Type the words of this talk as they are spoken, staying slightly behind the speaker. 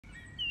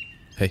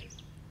Hey,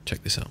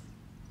 check this out.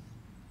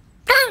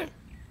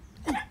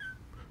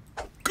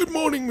 Good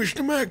morning,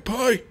 Mr.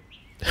 Magpie.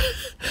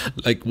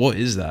 Like, what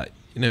is that?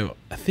 You know,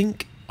 I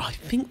think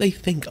they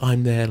think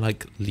I'm their,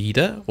 like,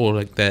 leader, or,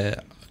 like,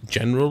 their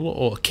general,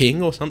 or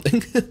king, or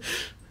something.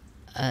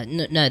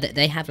 No,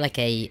 they have, like,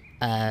 a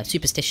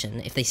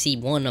superstition. If they see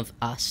one of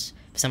us,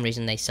 for some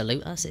reason they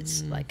salute us.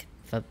 It's, like,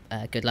 for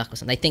good luck or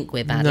something. They think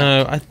we're bad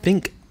luck. I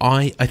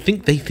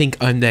think they think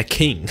I'm their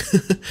king.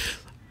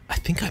 I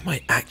think I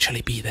might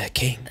actually be their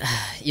king.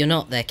 You're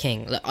not their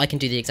king. Look, I can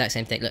do the exact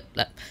same thing.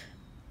 Look.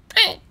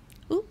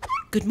 Ooh,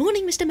 good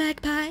morning, Mr.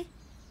 Magpie.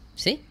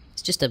 See?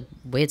 It's just a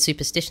weird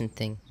superstition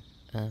thing.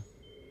 Why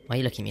are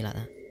you looking at me like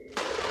that?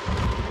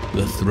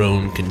 The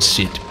throne can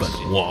sit but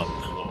one.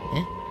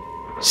 Yeah?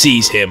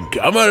 Seize him.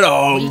 Come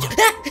along.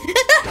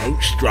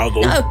 Don't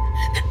struggle. No,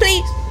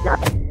 please.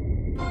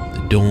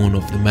 The dawn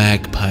of the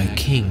Magpie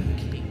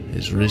King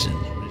has risen,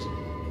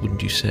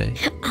 wouldn't you say?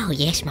 Oh,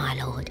 yes, my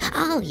lord.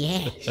 Oh,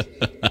 yes.